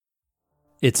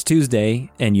It's Tuesday,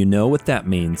 and you know what that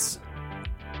means.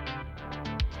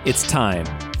 It's time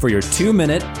for your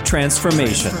 2-minute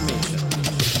transformation.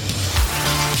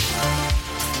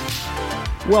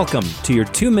 Welcome to your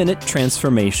 2-minute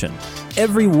transformation.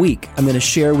 Every week, I'm going to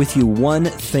share with you one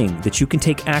thing that you can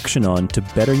take action on to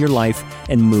better your life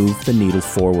and move the needle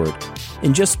forward.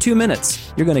 In just 2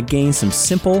 minutes, you're going to gain some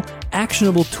simple,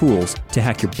 actionable tools to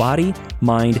hack your body,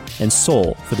 mind, and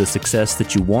soul for the success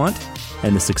that you want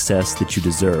and the success that you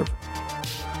deserve.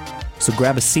 So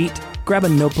grab a seat, grab a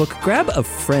notebook, grab a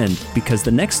friend, because the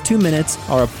next 2 minutes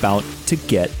are about to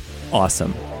get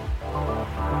awesome.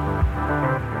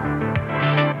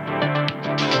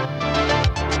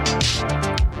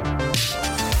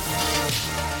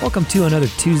 Welcome to another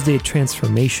Tuesday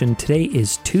Transformation. Today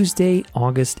is Tuesday,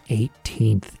 August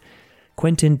 18th.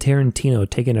 Quentin Tarantino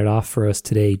taking it off for us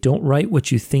today. Don't write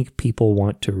what you think people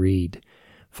want to read.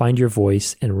 Find your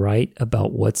voice and write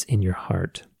about what's in your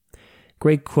heart.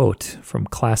 Great quote from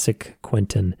classic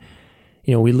Quentin.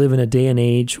 You know, we live in a day and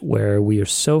age where we are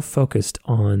so focused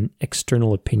on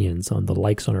external opinions, on the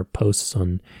likes on our posts,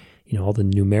 on, you know, all the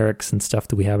numerics and stuff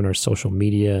that we have in our social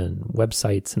media and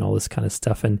websites and all this kind of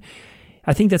stuff. And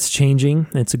I think that's changing.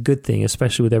 And it's a good thing,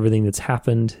 especially with everything that's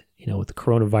happened, you know, with the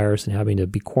coronavirus and having to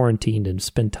be quarantined and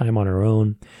spend time on our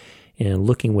own and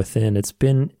looking within. It's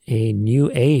been a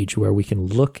new age where we can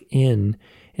look in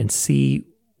and see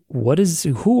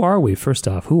who are we? First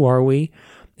off, who are we?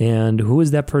 And who is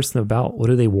that person about? What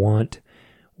do they want?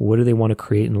 What do they want to are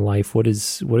they going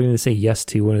to say yes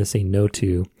to? What are they going to say no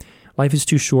to? Life is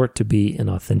too short to be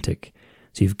inauthentic.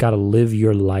 So you've got to live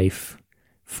your life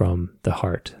from the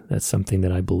heart. That's something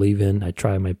that I believe in. I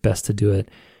try my best to do it.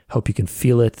 Hope you can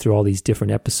feel it through all these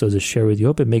different episodes I share with you.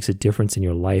 Hope it makes a difference in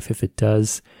your life. If it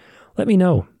does, let me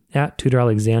know at Tudor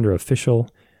Alexander Official.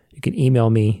 You can email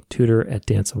me,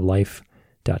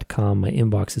 tudor@danceoflife.com. My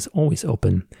inbox is always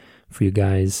open for you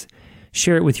guys.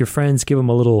 Share it with your friends. Give them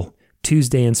a little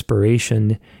Tuesday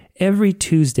inspiration. Every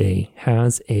Tuesday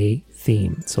has a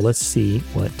theme. So let's see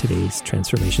what today's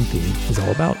transformation theme is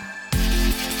all about.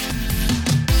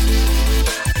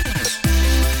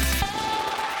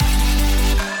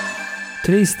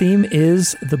 Today's theme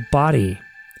is the body.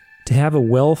 To have a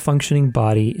well-functioning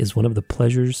body is one of the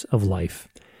pleasures of life.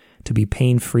 To be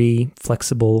pain-free,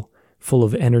 flexible, full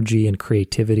of energy and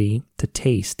creativity, to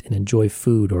taste and enjoy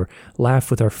food or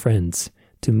laugh with our friends,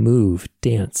 to move,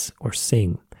 dance, or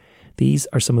sing. These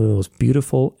are some of the most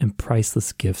beautiful and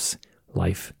priceless gifts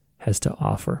life has to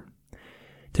offer.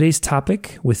 Today's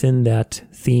topic within that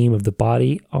theme of the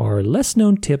body are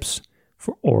less-known tips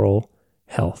for oral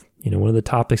health. You know, one of the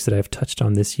topics that I've touched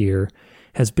on this year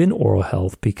has been oral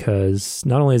health, because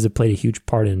not only has it played a huge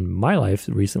part in my life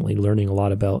recently, learning a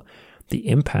lot about the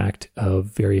impact of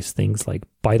various things like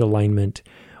bite alignment,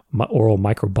 oral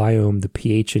microbiome, the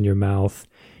pH in your mouth,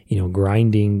 you know,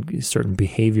 grinding, certain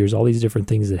behaviors, all these different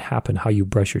things that happen, how you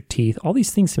brush your teeth, all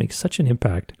these things make such an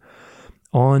impact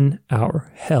on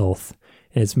our health.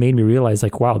 And it's made me realize,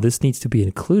 like, wow, this needs to be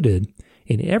included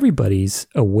in everybody's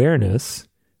awareness.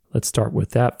 Let's start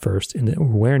with that first, in the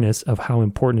awareness of how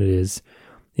important it is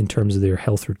in terms of their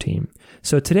health routine.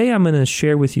 So today I'm going to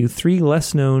share with you 3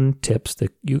 less known tips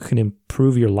that you can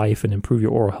improve your life and improve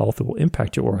your oral health. It will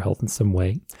impact your oral health in some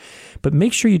way. But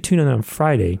make sure you tune in on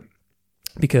Friday,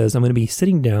 because I'm going to be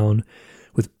sitting down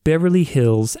with Beverly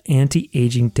Hills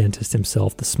anti-aging dentist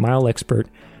himself, the smile expert,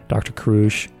 Dr.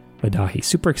 Karush Madahi.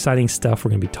 Super exciting stuff.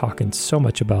 We're going to be talking so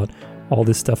much about all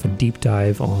this stuff and deep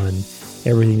dive on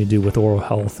everything to do with oral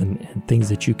health and things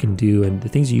that you can do and the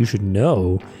things you should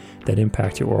know that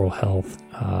impact your oral health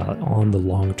on the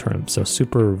long term. So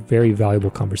super, very valuable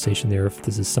conversation there. If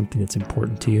this is something that's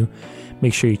important to you,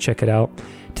 make sure you check it out.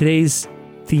 Today's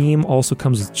theme also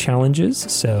comes with challenges.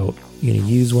 So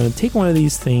you're going to take one of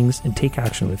these things and take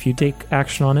action. If you take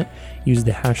action on it, use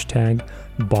the hashtag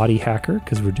bodyhacker,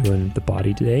 because we're doing the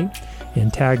body today,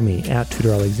 and tag me at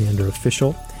Tudor Alexander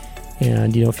Official.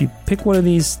 And, you know, if you pick one of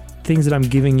these things that I'm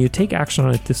giving you, take action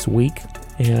on it this week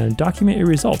and document your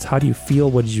results. How do you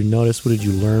feel? What did you notice? What did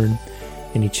you learn?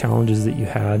 Any challenges that you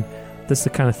had? That's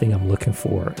the kind of thing I'm looking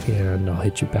for, and I'll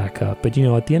hit you back up. But, you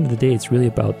know, at the end of the day, it's really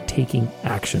about taking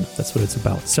action. That's what it's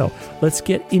about. So let's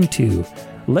get into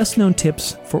less known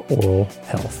tips for oral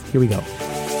health. Here we go.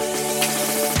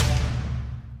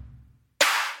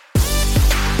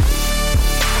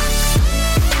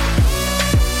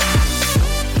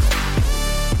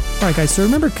 All right, guys, so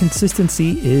remember,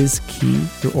 consistency is key.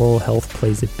 Your oral health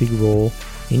plays a big role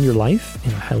in your life,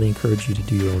 and I highly encourage you to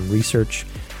do your own research.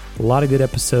 A lot of good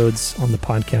episodes on the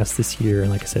podcast this year, and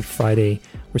like I said, Friday,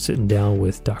 We're sitting down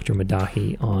with Dr.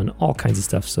 Madahi on all kinds of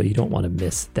stuff, so you don't want to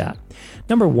miss that.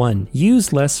 Number 1,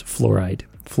 use less fluoride.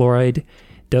 Fluoride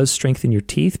does strengthen your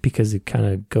teeth because it kind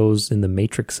of goes in the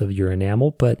matrix of your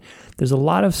enamel, but there's a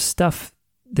lot of stuff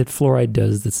that fluoride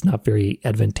does that's not very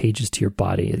advantageous to your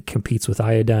body. It competes with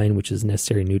iodine, which is a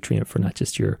necessary nutrient for not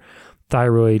just your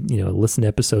thyroid. Listen to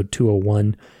episode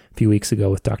 201 a few weeks ago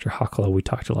with Dr. Hakala. We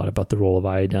talked a lot about the role of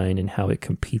iodine and how it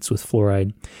competes with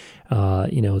fluoride.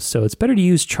 So it's better to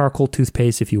use charcoal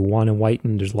toothpaste if you want to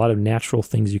whiten. There's a lot of natural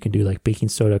things you can do like baking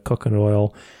soda, coconut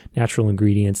oil, natural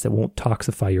ingredients that won't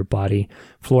toxify your body.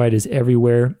 Fluoride is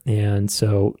everywhere, and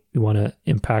so you want to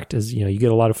impact you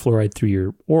get a lot of fluoride through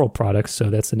your oral products, so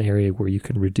that's an area where you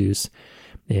can reduce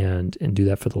and do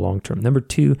that for the long term. Number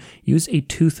 2, use a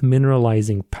tooth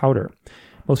mineralizing powder.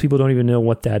 Most people don't even know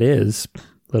what that is,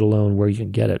 let alone where you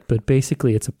can get it. But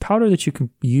basically, it's a powder that you can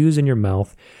use in your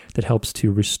mouth that helps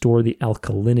to restore the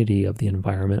alkalinity of the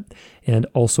environment and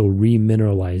also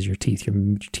remineralize your teeth.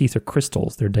 Your teeth are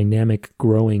crystals. They're dynamic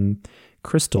growing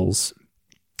crystals.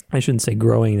 I shouldn't say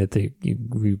growing that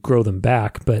you grow them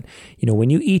back, but when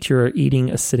you eat, you're eating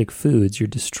acidic foods. You're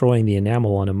destroying the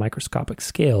enamel on a microscopic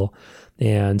scale.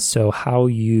 And so how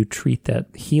you treat that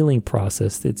healing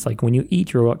process, it's like when you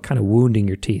eat, you're kind of wounding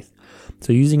your teeth.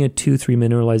 So using a tooth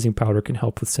remineralizing powder can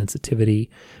help with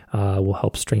sensitivity, will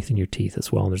help strengthen your teeth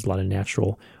as well. And there's a lot of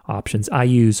natural options. I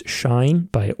use Shine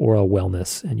by Oral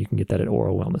Wellness, and you can get that at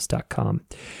oralwellness.com.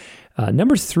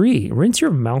 Number 3, rinse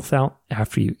your mouth out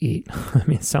after you eat. I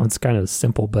mean, it sounds kind of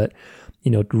simple, but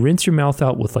rinse your mouth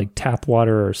out with like tap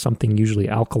water or something usually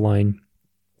alkaline.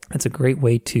 That's a great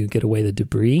way to get away the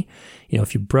debris.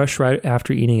 If you brush right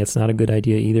after eating, it's not a good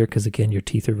idea either because, again, your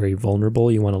teeth are very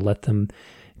vulnerable. You want to let them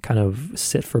kind of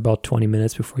sit for about 20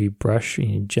 minutes before you brush,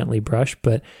 gently brush.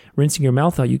 But rinsing your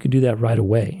mouth out, you can do that right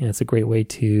away. And it's a great way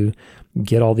to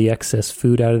get all the excess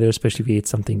food out of there, especially if you eat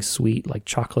something sweet like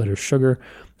chocolate or sugar.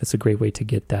 That's a great way to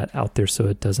get that out there so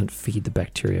it doesn't feed the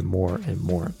bacteria more and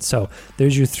more. So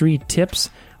there's your 3 tips.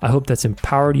 I hope that's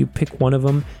empowered you. Pick one of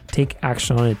them, take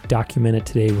action on it, document it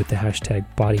today with the hashtag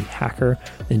BodyHacker,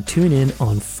 and tune in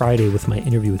on Friday with my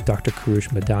interview with Dr. Karush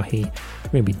Madahi. We're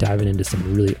going to be diving into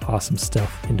some really awesome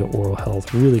stuff into oral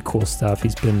health, really cool stuff.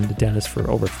 He's been a dentist for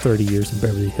over 30 years in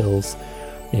Beverly Hills,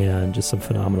 and just some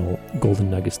phenomenal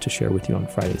golden nuggets to share with you on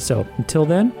Friday. So until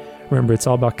then, remember, it's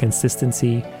all about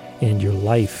consistency, and your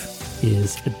life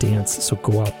is a dance. So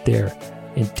go out there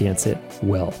and dance it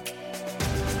well.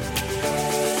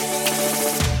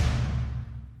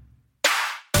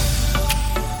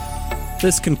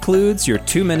 This concludes your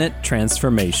 2-minute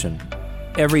transformation.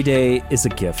 Every day is a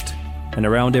gift, and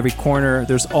around every corner,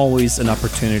 there's always an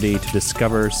opportunity to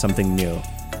discover something new.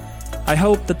 I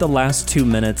hope that the last 2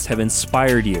 minutes have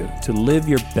inspired you to live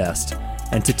your best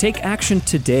and to take action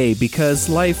today because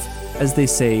life, as they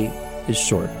say, is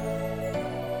short.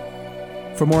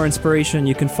 For more inspiration,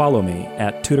 you can follow me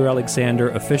at Tudor Alexander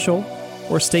Official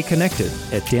or stay connected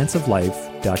at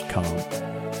danceoflife.com.